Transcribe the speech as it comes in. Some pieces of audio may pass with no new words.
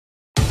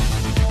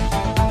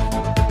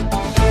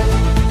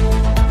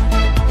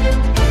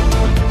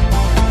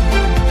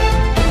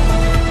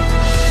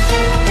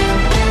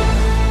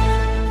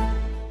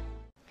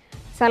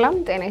ሰላም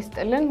ጤና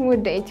ይስጥልን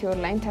ውድ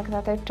ethio-online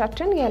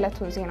ተከታታዮቻችን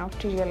የዕለቱን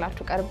ዜናዎች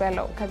ይዤላችሁ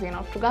ቀርቤያለሁ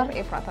ከዜናዎቹ ጋር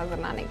ኤፍራታ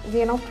ዝና ነኝ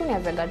ዜናዎቹን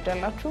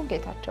ያዘጋጀላችሁ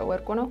ጌታቸው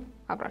ወርቁ ነው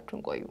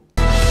አብራችሁን ቆዩ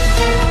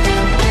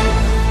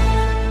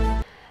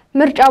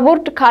ምርጫ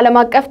ቦርድ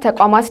ከዓለማቀፍ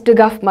ተቋማት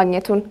ድጋፍ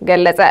ማግኘቱን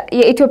ገለጸ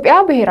የኢትዮጵያ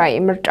ብሔራዊ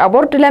ምርጫ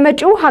ቦርድ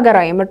ለመጪው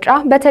ሀገራዊ ምርጫ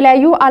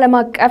በተለያዩ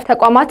ዓለማቀፍ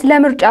ተቋማት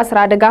ለምርጫ ስራ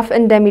ድጋፍ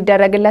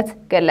እንደሚደረግለት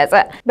ገለጸ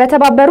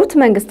በተባበሩት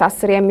መንግስታት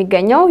ስር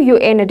የሚገኘው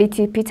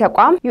UNDP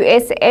ተቋም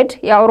USAID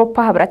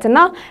የአውሮፓ ህብረትና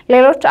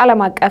ሌሎች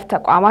ዓለማቀፍ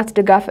ተቋማት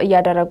ድጋፍ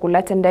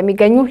እያደረጉለት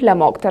እንደሚገኙ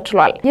ለማወቅ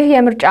ተችሏል ይህ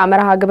የምርጫ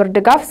መርሃ ግብር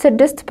ድጋፍ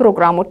 6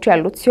 ፕሮግራሞች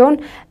ያሉት ሲሆን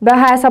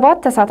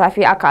በ27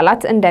 ተሳታፊ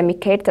አካላት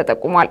እንደሚካሄድ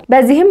ተጠቁሟል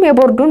በዚህም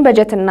የቦርዱን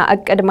በጀትና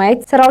እቅድ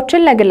ማየት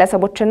ስራዎችን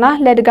ለግለሰቦችና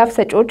ለድጋፍ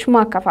ሰጪዎች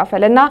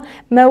ማከፋፈልና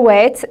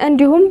መወያየት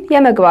እንዲሁም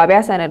የመግባቢያ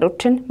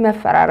ሰነዶችን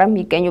መፈራረም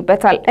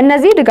ይገኙበታል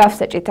እነዚህ ድጋፍ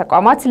ሰጪ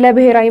ተቋማት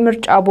ለብሔራዊ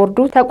ምርጫ ቦርዱ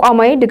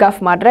ተቋማዊ ድጋፍ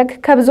ማድረግ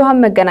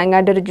ከብዙሃን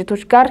መገናኛ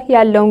ድርጅቶች ጋር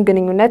ያለውን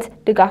ግንኙነት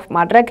ድጋፍ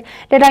ማድረግ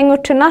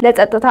ለዳኞችና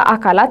ለጸጥታ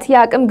አካላት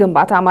የአቅም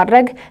ግንባታ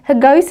ማድረግ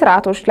ህጋዊ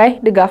ስርዓቶች ላይ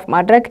ድጋፍ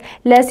ማድረግ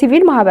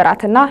ለሲቪል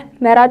ማህበራትና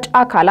መራጭ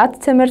አካላት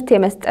ትምህርት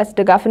የመስጠት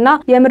ድጋፍና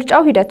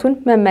የምርጫው ሂደቱን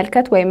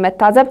መመልከት ወይም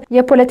መታዘብ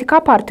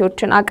የፖለቲካ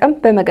ፓርቲዎችን አቅም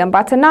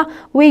በመገንባትና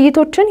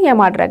ውይይቶችን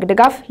የማድረግ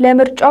ድጋፍ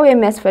ለምርጫው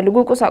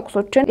የሚያስፈልጉ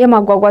ቁሳቁሶችን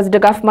የማጓጓዝ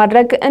ድጋፍ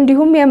ማድረግ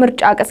እንዲሁም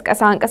የምርጫ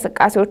ቅስቀሳ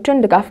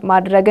እንቅስቃሴዎችን ድጋፍ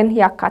ማድረግን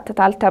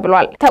ያካትታል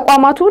ተብሏል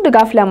ተቋማቱ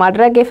ድጋፍ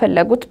ለማድረግ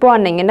የፈለጉት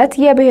በዋነኝነት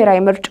የብሔራዊ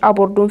ምርጫ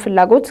ቦርዱን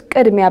ፍላጎት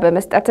ቅድሚያ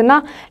በመስጠትና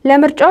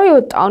ለምርጫው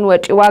የወጣውን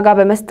ወጪ ዋጋ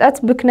በመስጠት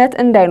ብክነት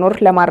እንዳይኖር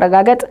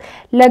ለማረጋገጥ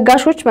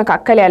ለጋሾች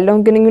መካከል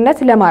ያለውን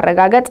ግንኙነት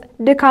ለማረጋገጥ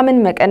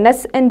ድካምን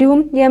መቀነስ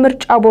እንዲሁም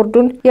የምርጫ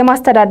ቦርዱን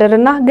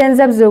የማስተዳደርና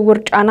ገንዘብ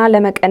ዝውውር ጫና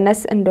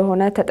ለመቀነስ እንደሆነ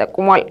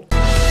ተጠቁሟል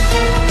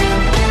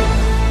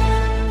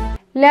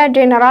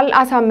ለጄኔራል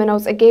አሳምነው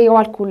ጽጌ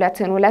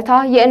የዋልኩለትን ውለታ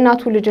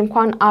የእናቱ ልጅ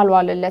እንኳን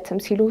አልዋለለትም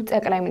ሲሉ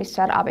ጠቅላይ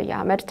ሚኒስትር አብይ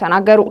አህመድ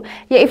ተናገሩ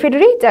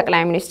የኢፌዴሪ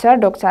ጠቅላይ ሚኒስትር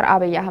ዶክተር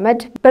አብይ አህመድ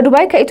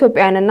በዱባይ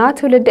ከኢትዮጵያውያንና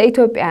ትውልደ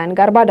ኢትዮጵያውያን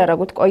ጋር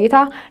ባደረጉት ቆይታ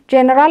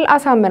ጄኔራል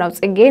አሳምነው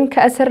ጽጌን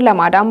ከእስር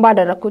ለማዳን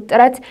ባደረጉት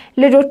ጥረት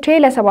ልጆቼ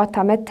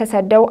ለ7 ዓመት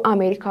ተሰደው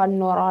አሜሪካ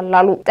ኖረዋል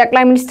አሉ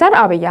ጠቅላይ ሚኒስትር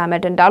አብይ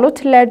አህመድ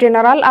እንዳሉት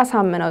ለጄኔራል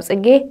አሳምነው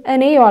ጽጌ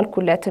እኔ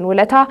የዋልኩለትን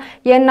ውለታ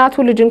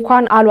የእናቱ ልጅ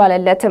እንኳን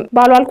አልዋለለትም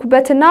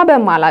ባልዋልኩበትና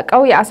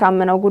በማላቀው የአሳምነው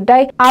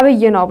ጉዳይ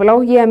አብይ ነው ብለው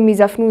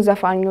የሚዘፍኑ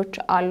ዘፋኞች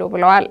አሉ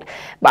ብለዋል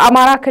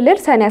በአማራ ክልል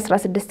ሰኔ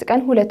 16 ቀን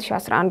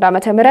 2011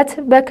 ዓ.ም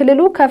በክልሉ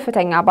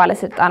ከፍተኛ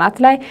ባለስልጣናት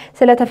ላይ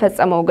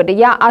ስለተፈጸመው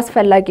ግድያ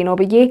አስፈላጊ ነው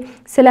ብዬ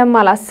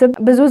ስለማላስብ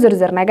ብዙ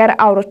ዝርዝር ነገር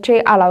አውርቼ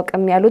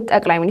አላውቅም ያሉት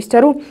ጠቅላይ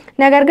ሚኒስትሩ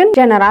ነገር ግን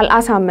ጄኔራል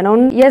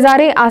አሳምነውን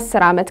የዛሬ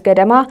 10 ዓመት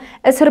ገደማ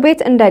እስር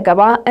ቤት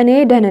እንዳይገባ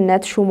እኔ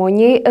ደህንነት ሹሞኜ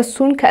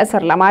እሱን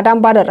ከእስር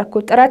ለማዳን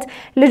ባደረኩት ጥረት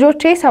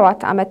ልጆቼ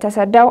 7 ዓመት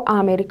ተሰደው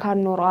አሜሪካ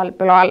ኖረዋል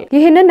ብለዋል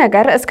ይህንን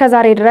ነገር እስከዛሬ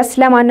ድረስ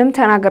ለማንም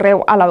ተናግሬው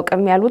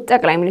አላውቅም ያሉት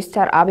ጠቅላይ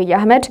ሚኒስትር አብይ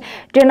አህመድ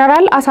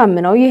ጄኔራል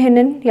አሳምነው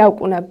ይህንን ያውቁ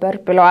ነበር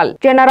ብለዋል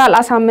ጄኔራል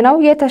አሳምነው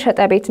የተሸጠ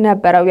ቤት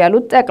ነበረው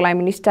ያሉት ጠቅላይ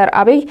ሚኒስትር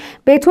አብይ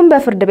ቤቱን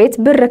በፍርድ ቤት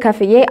ብር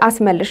ከፍዬ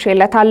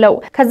አስመልሼለታለሁ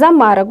ከዛም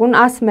ማረጉን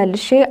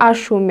አስመልሼ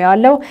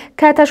አሹሜዋለሁ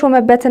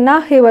ከተሾመበትና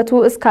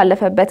ህይወቱ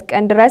እስካለፈበት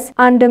ቀን ድረስ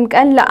አንድም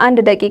ቀን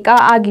ለ1 ደቂቃ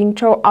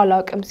አግኝቸው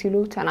አላውቅም ሲሉ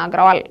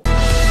ተናግረዋል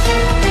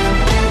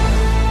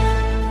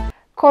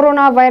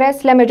ኮሮና ቫይረስ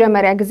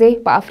ለመጀመሪያ ጊዜ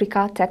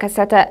በአፍሪካ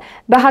ተከሰተ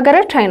በሀገረ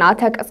ቻይና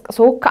ተቀስቅሶ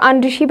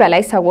ከ1000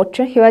 በላይ ሰዎች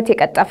ህይወት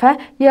የቀጠፈ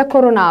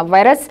የኮሮና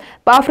ቫይረስ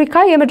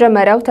በአፍሪካ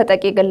የመጀመሪያው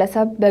ተጠቂ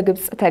ግለሰብ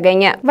በግብጽ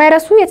ተገኘ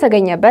ቫይረሱ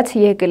የተገኘበት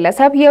ይህ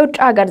ግለሰብ የውጭ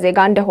ሀገር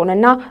ዜጋ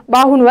እንደሆነና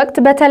በአሁን ወቅት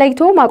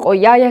በተለይቶ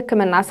ማቆያ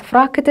የህክምና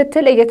ስፍራ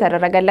ክትትል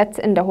እየተደረገለት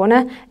እንደሆነ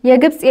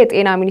የግብጽ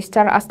የጤና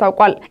ሚኒስቴር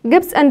አስታውቋል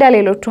ግብጽ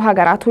እንደሌሎቹ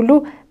ሀገራት ሁሉ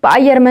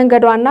በአየር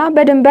መንገዷና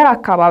በድንበር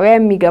አካባቢ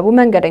የሚገቡ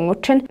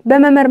መንገደኞችን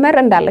በመመርመር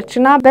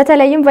እንዳለችና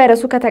በተለይም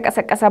ቫይረሱ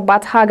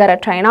ከተቀሰቀሰባት ሀገረ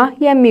ቻይና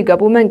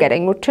የሚገቡ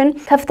መንገደኞችን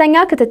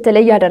ከፍተኛ ክትትል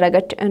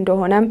እያደረገች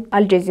እንደሆነም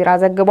አልጀዚራ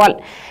ዘግቧል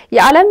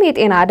የዓለም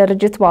የጤና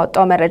ድርጅት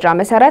ባወጣው መረጃ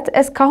መሰረት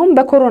እስካሁን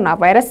በኮሮና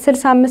ቫይረስ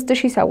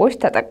 65000 ሰዎች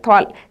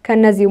ተጠቅተዋል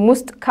ከነዚህም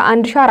ውስጥ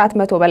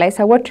ከ1400 በላይ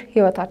ሰዎች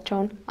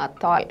ህይወታቸውን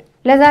አጥተዋል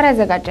ለዛሬ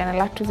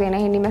ያዘጋጀንላችሁ ዜና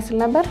ይሄን ይመስል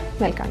ነበር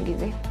መልካም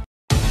ጊዜ